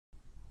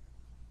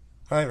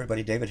Hi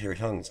everybody, David here,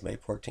 Young. It's May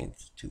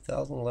 14th,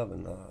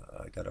 2011.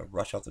 I got to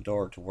rush out the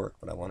door to work,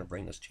 but I want to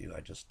bring this to you.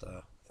 I just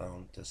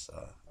found this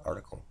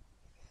article.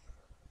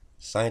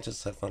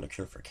 Scientists have found a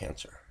cure for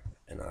cancer,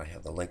 and I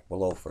have the link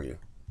below for you.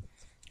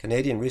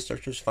 Canadian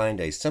researchers find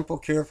a simple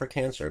cure for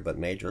cancer, but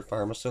major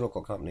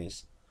pharmaceutical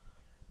companies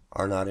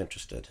are not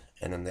interested.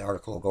 And then the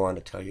article will go on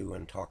to tell you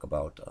and talk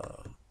about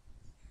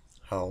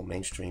how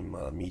mainstream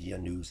media,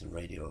 news, and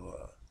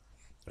radio,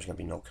 there's going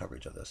to be no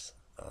coverage of this.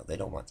 They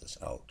don't want this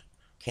out.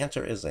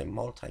 Cancer is a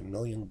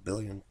multi-million,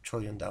 billion,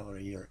 trillion-dollar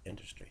a year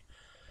industry.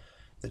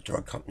 The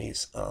drug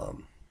companies,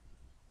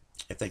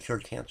 if they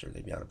cured cancer,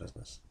 they'd be out of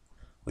business.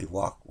 We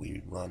walk,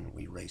 we run,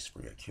 we race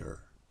for a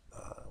cure.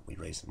 We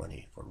raise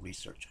money for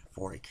research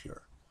for a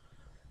cure.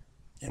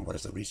 And what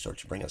does the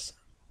research bring us?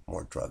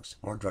 More drugs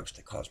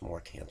that cause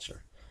more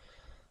cancer.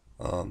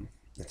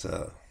 It's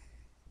a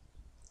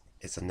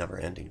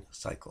never-ending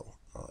cycle.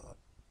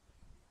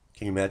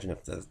 Can you imagine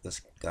if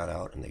this got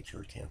out and they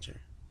cured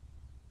cancer?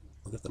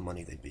 Look at the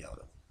money they'd be out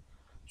of.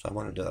 So I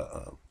wanted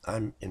to,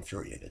 I'm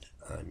infuriated.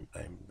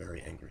 I'm very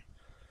angry.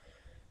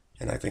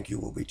 And I think you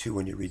will be too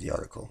when you read the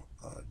article.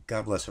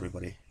 God bless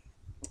everybody.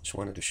 Just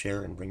wanted to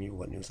share and bring you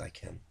what news I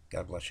can.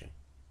 God bless you.